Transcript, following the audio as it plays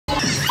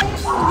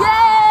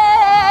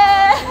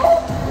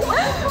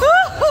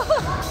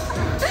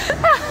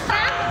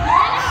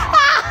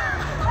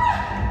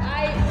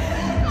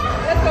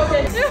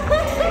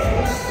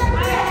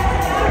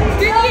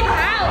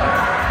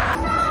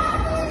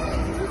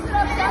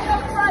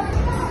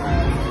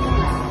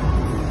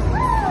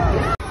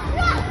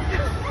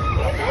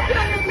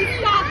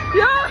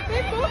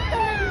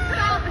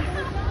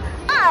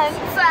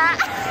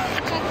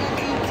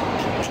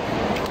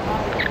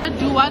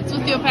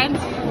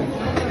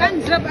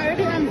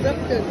already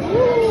unzipped it.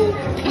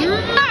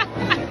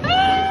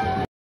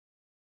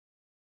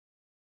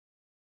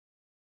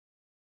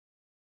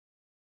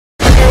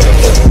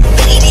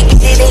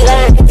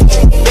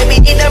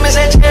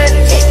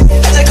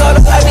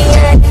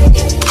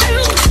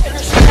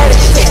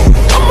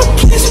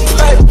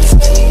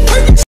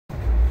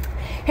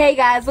 Hey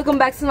guys, welcome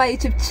back to my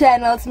YouTube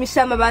channel. It's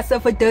Michelle Mabasa.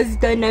 For those who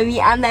don't know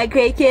me, I'm that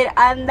great kid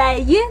on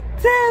the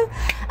YouTube.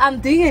 I'm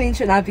doing an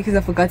intro now because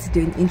I forgot to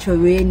do an intro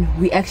when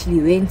we actually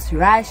went to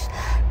Rush.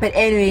 But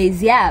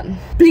anyways, yeah,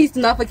 please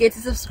do not forget to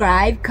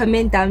subscribe,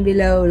 comment down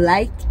below,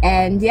 like,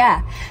 and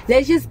yeah,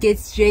 let's just get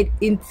straight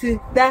into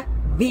the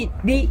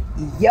video.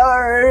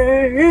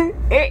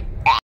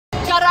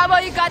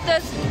 Karabo, you got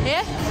this.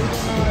 Yeah?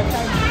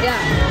 Yeah.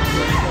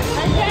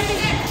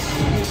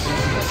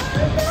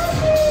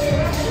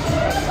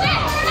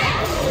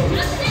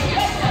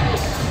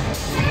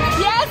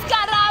 Yes,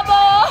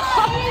 Karabo!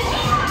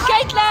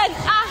 Caitlin!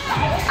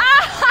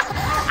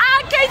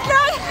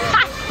 Caitlin!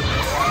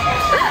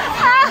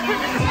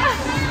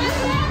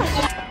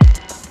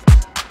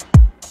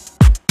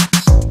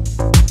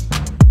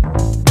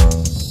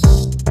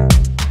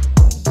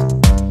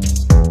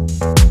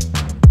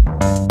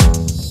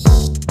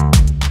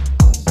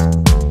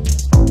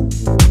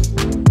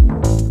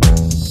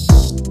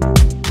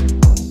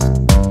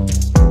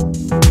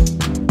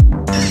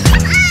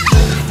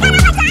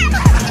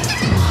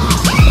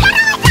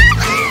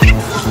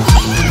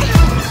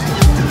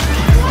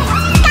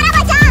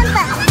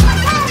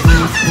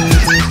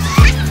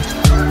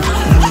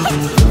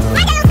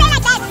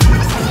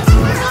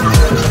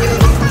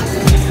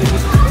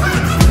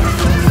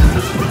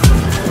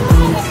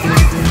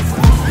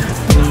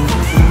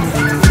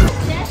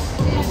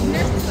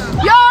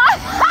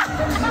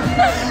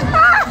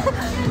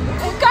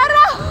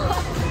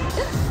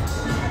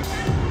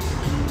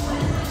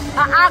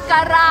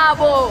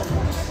 Karabo!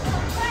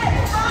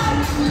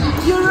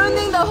 You're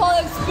ruining the whole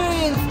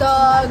experience,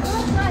 dog.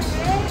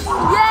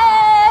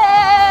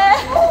 Yeah!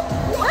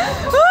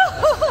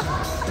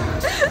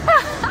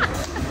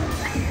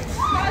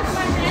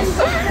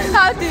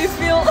 How do you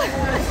feel?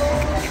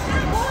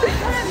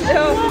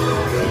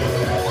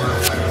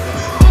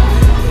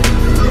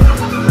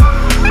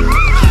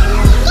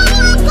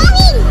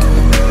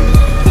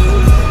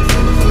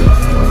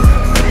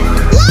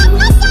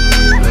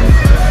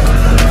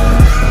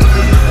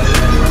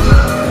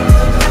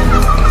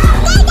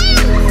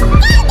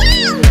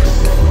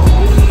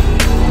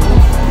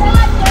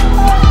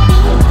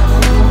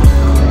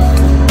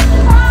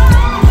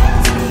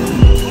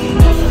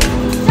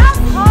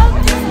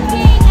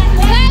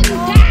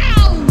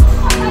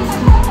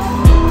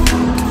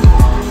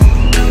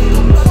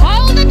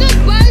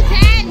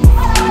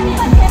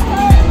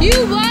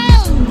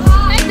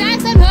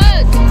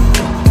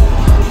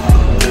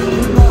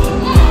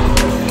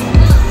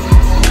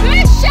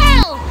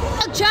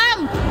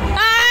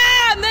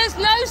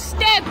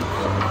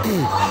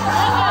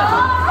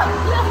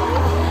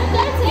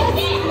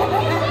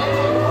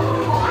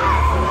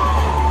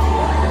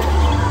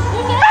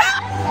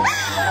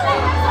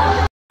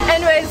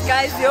 Anyways,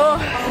 guys, yo,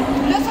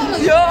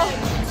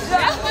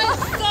 that was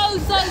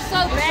so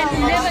bad.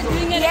 Never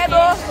doing it again.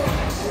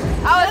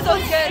 I was so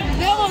scared.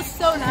 That was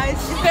so nice.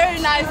 Very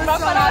nice.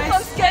 But I was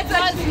so scared to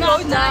actually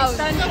go down.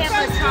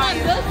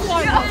 This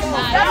one was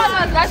nice. That one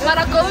was nice, but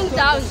going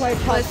down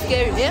was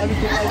scary.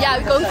 Yeah,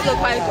 we're going to the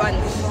quiet one.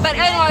 But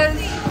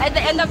anyways, at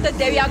the end of the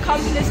day, we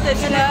accomplished it,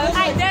 you know.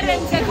 I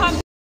didn't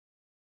accomplish.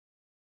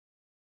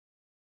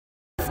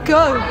 Let's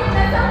go.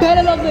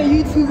 Battle of the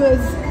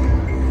YouTubers.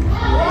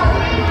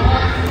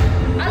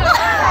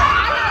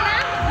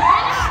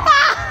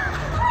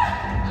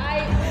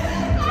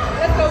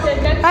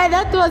 Hey,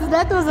 that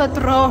was a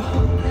throw.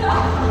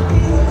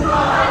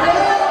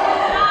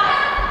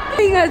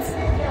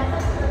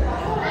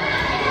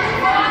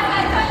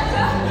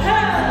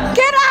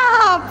 Get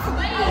up!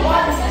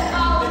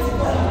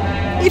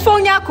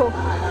 Ifonyako.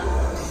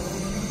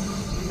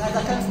 Guys, I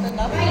can't stand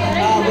up.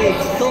 Wait,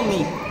 kill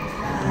me. I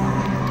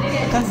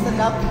can't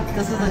stand up.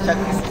 This is a check.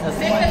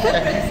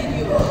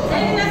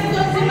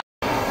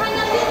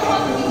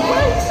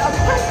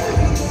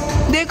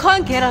 They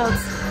can't get out.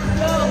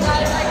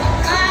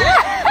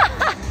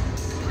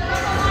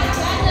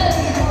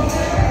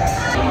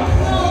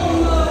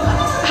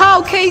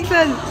 How,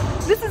 Caitlin?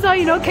 This is how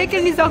you know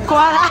Caitlin is a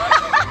koala.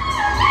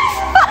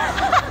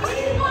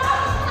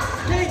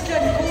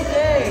 Caitlin, good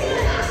day.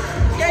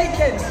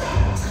 Caitlin,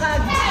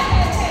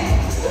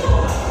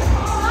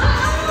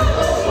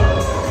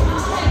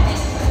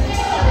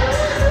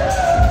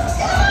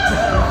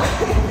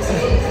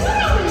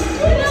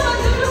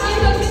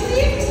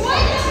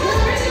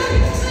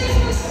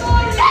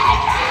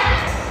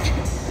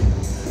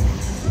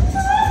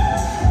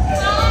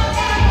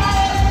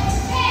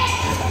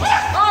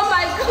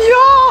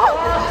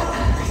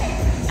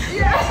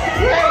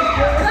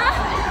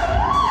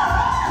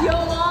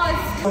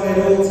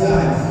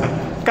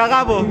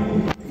 Karabo,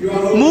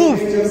 move.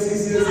 Wait,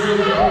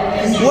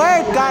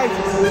 guys.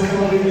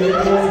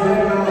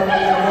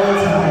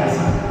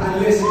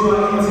 Unless you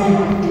are eating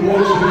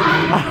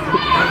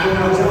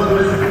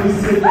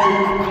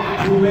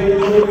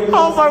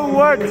Oh my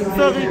word,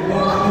 sorry.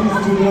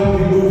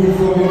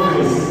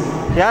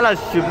 Yeah,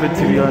 that's stupid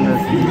to be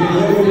honest.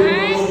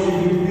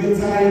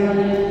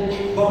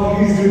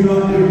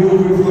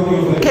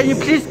 Can you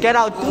please get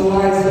out?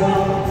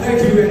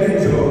 Thank you and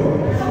enjoy.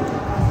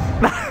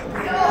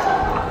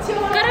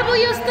 Karabo,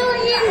 you're still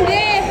in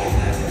there.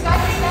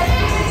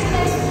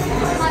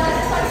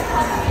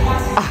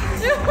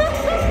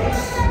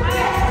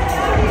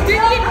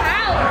 Bring it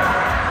out.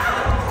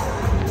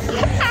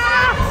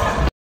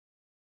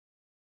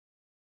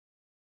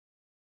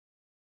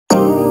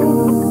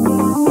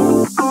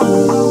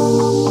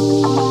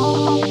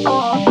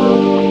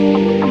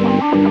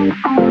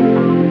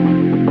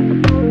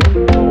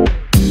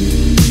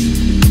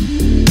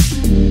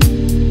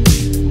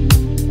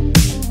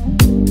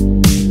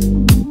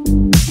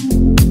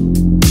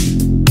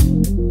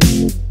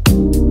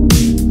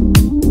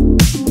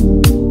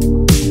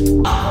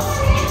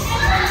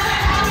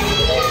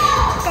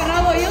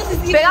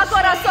 Pega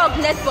corazón,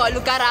 netball,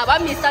 caramba,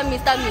 mista.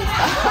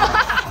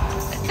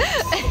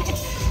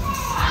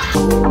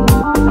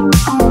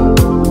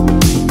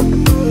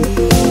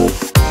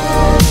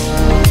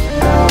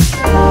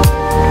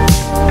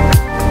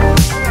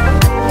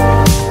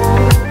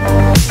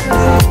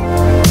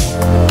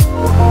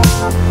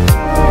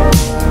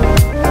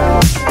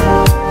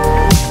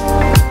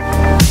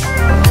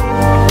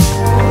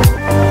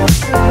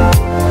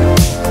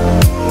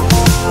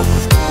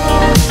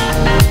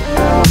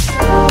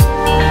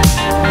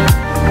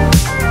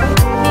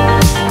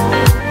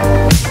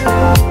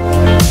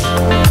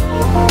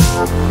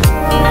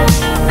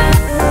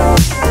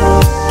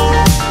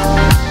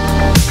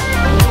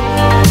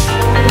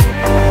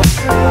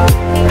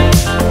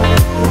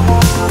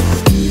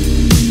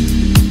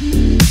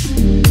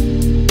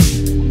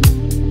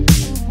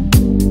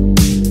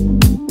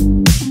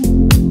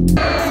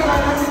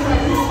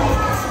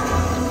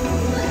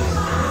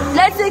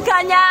 Let's see,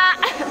 Kanya.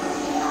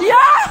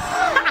 Yeah.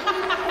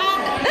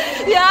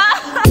 Yeah.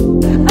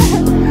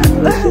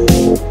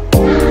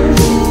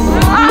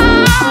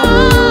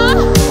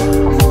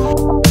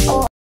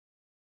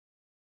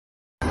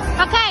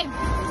 Okay.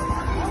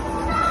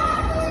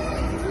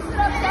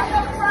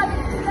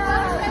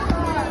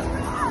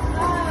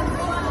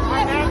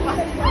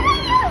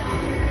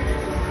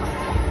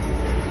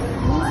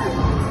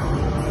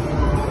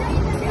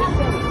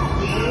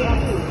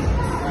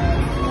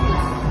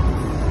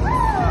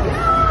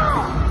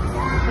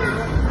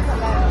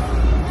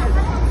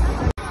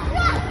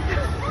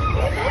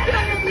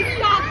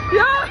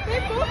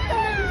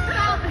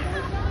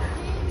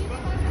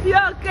 Yo,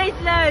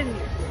 Caitlin,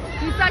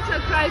 you're such a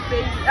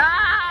crybaby.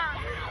 Ah!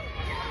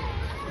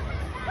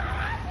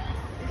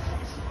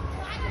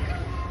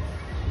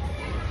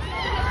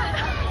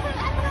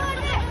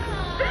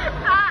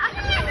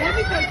 Let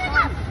me take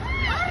some.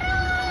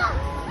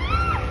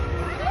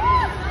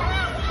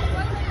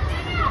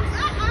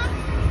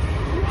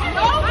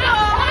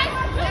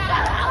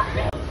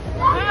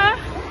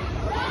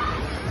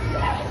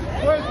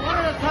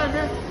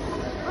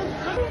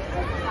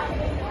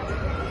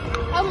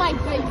 Oh my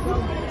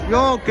goodness.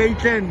 Yo,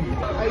 Caitlin.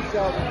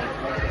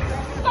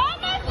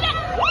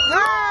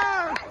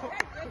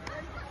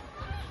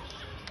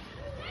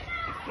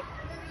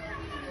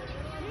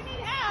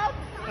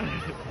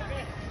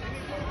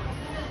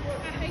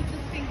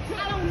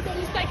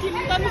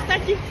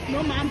 No,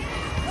 ma'am.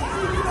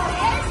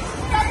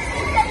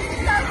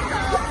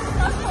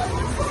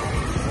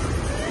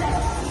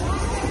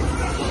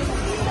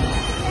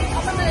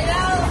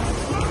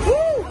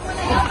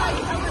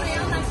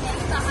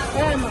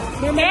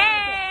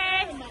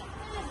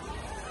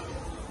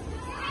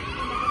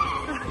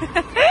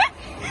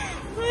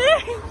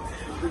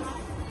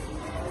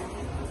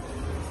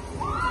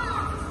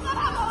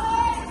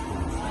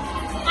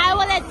 I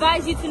will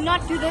advise you to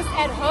not do this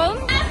at home.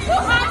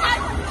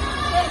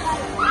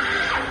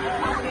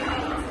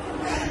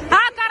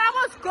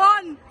 Karamo's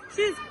gone.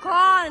 She's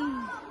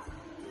gone.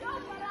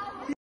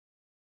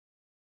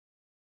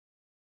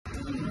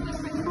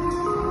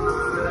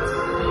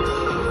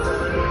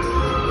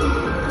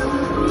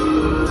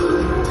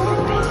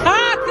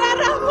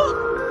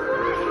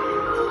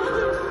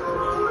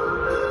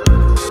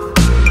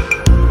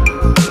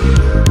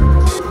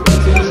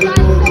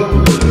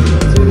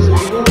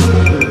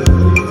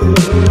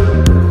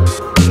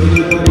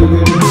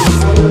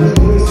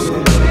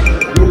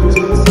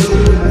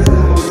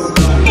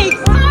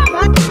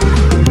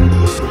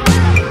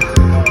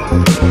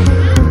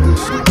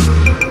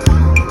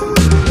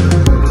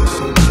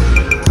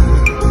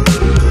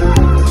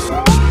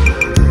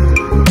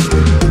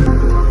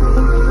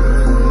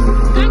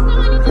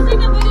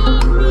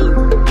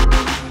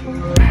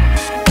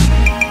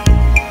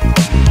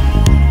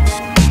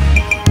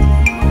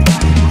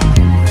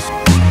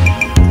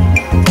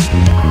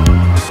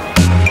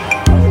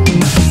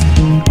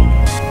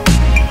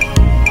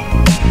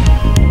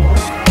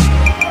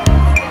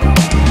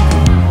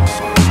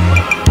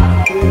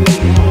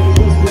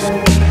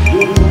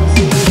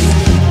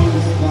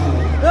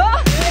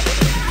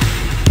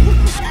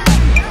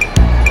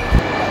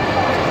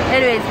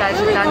 guys,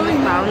 we're done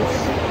with bounce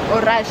or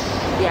rush.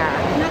 Yeah.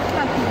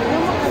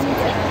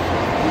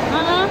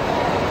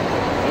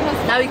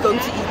 Now we're going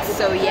to eat.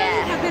 So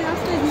yeah.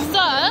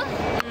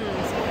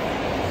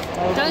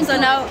 So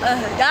now,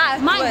 yeah,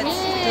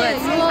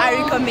 I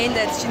recommend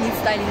that she needs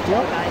styling too,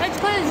 guys. It's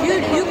because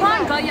you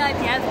can't go here if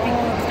you have big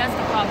boobs. That's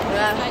the problem.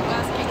 Yeah. Like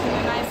us making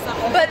a nice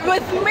stuff. But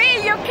with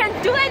me, you can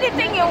do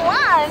anything you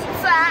want.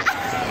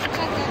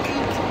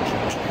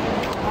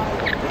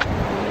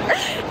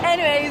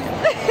 Anyways.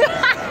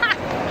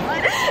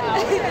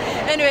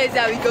 Anyways,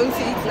 yeah, we're going to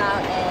eat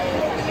now.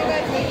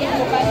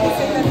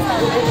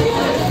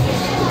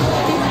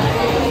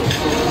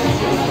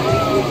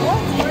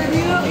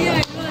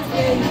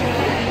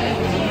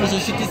 So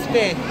she is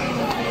spare.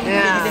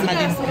 Yeah.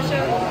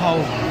 How?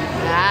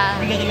 Yeah.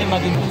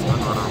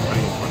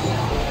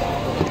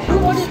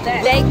 What is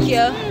that? Thank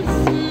you.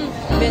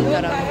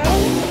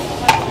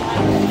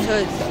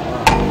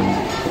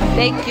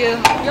 Thank you.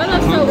 You're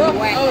not so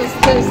wet. Oh, it's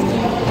thirsty.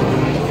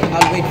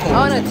 I'll wait for I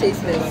want to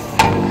taste this.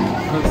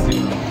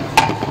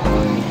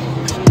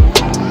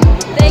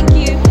 Thank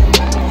you.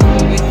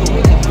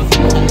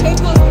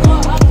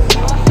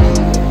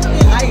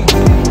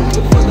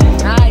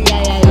 Ah, yeah.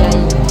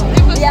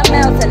 Yeah,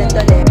 melt a little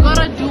bit. You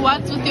gotta do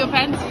what with your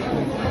pants?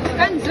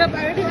 Unzip. I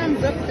already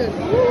unzipped it.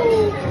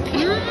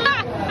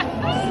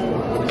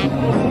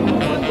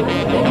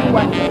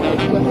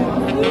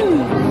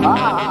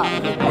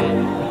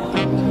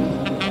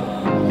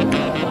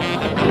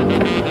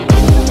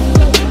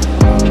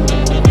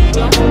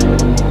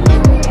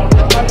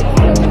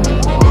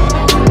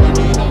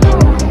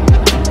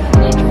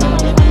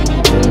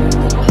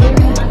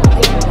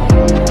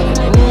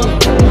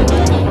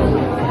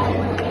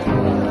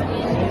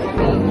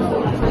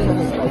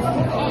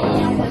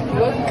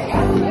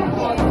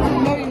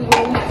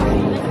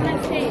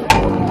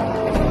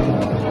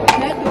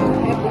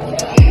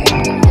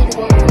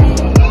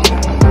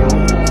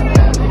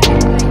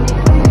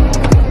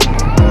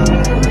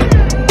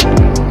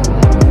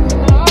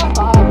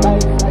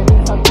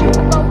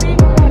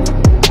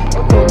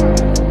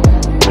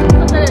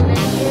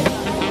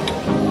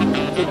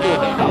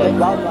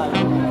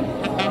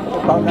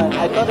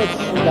 I thought it's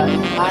sugar.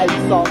 I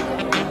saw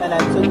and I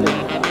took it.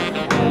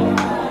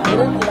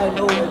 Little did I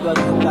know it was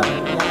sugar.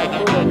 And I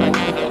told her my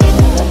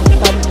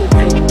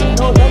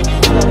no, that's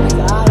sugar.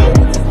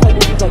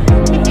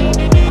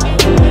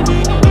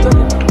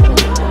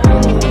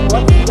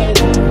 What sugar is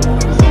it?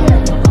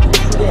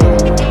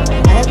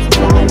 I had to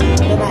buy it.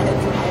 Then I had to buy it.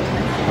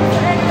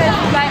 Anyways,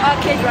 we're by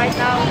arcade right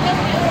now.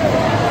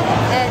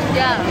 And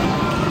yeah.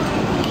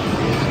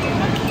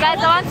 Guys,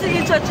 I want to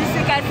introduce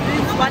you guys to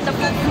this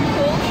wonderful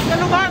people.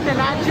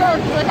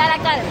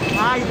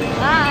 Hi.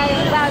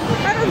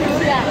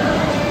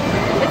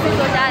 This is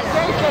Odala.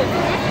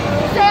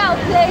 Say I'll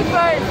play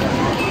first.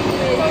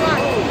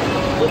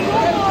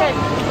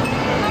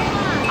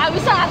 I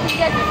wish I could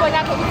get before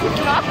that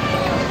competition off.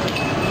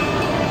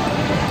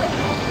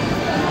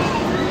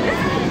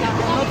 I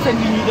will not send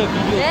you the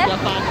videos,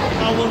 Japan.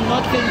 I will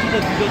not send you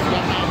the videos,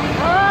 Japan.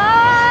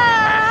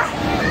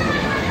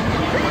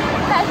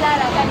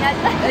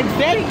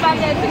 Exactly.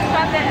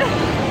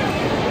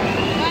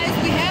 Guys,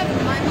 we have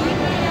money. We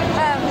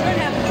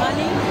don't have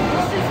money.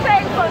 She's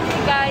paying for me,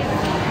 guys.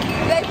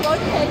 They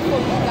both paid for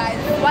me, guys.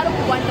 What a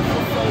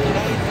wonderful story.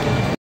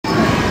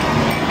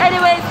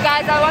 Anyways,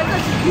 guys, I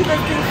wanted to do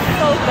this thing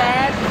so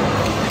bad,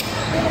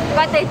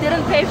 but they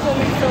didn't pay for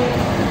me, so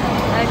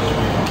I mean.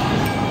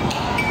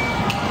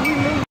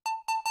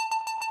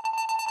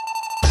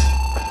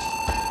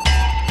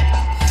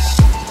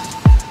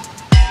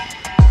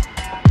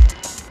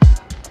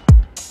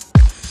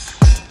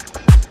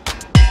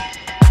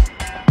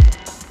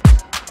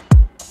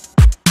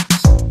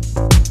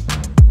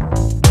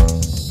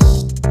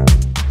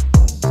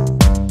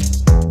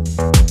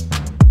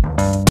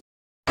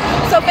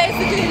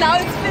 Basically now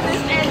it's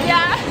finished and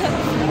yeah,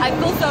 I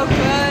feel so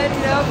good,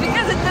 you know,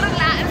 because it didn't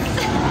last.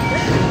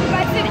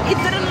 But it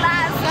didn't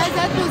last. Guys,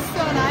 that was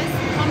so nice.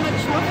 I'm a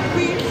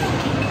trophy.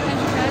 And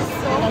you guys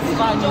saw. That's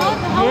fine.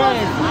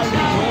 Yes, I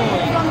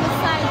know. From the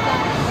side,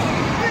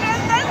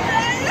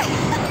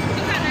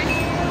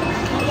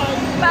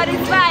 But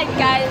it's fine,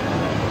 guys.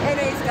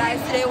 Anyways, guys,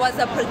 today was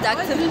a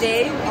productive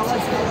day.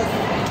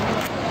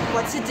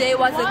 Today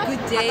was a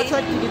good day.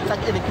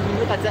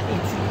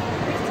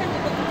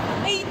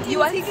 You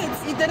want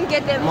tickets? You didn't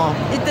get them. Mom.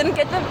 You didn't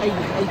get them.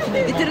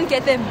 You didn't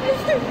get them.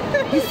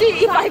 You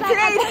see, if I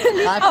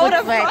played, I would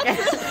have gotten.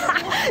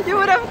 You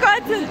would have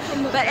gotten.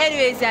 But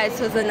anyways, yeah, it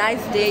was a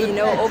nice day, you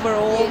know,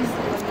 overall.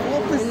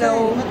 You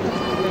know,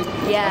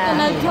 yeah.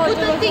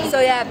 So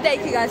yeah,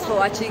 thank you guys for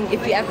watching.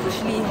 If you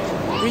actually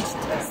reached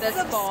this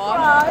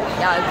far,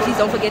 yeah, please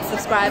don't forget to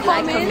subscribe,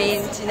 like,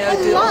 comment, you know,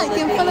 do all the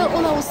things. Follow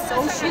all our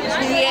socials.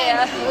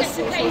 Yeah.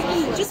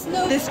 Just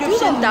know.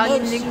 Description down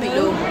in link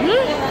below.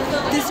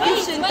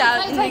 Description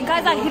down in link.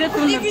 Guys, I hit it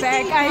from the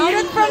back. I hit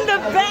it from the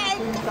back.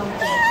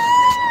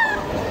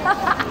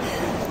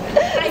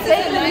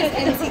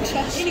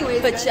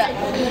 Anyways, but yeah,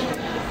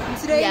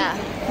 today, yeah.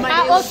 My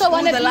I day also was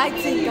wanted good. the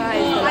lighting,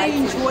 guys. The I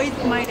lighting. enjoyed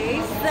my day.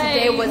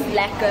 Today was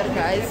lekker,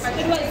 guys.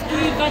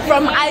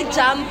 From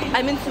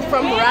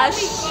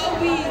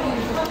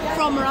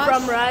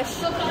from Rush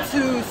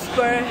to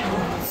Spur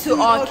to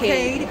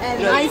Arcade.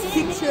 and Look. nice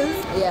pictures.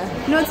 Yeah,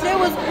 No, today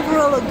was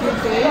overall a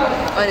good day.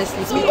 honestly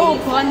We speaking. all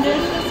bonded.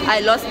 I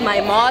lost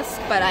my mask,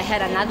 but I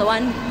had another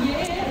one.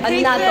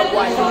 Another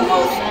one.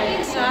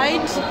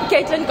 Right?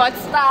 Caitlin got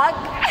stuck.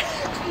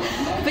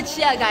 But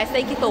yeah, guys,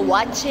 thank you for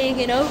watching.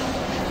 You know,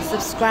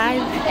 subscribe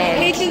and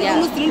Caitlin yeah,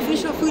 almost didn't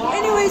finish her food.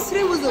 Anyways,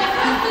 today was a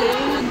good day.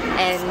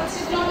 and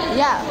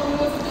yeah.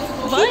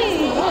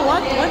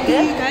 What do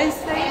Yeah. you guys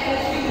say?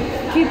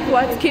 Keep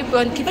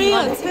on keeping Oh,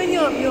 on. yeah, turn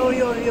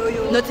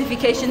your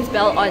Notifications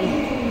bell on.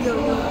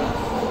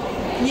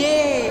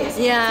 Yes.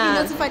 Yeah. To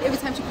be notified every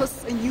time she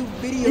posts a new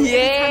video.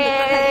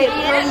 Yeah.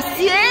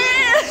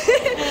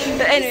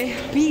 Yeah. Anyway,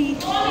 Be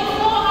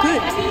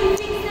good.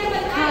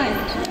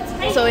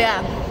 Kind. so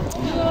yeah,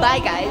 bye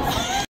guys.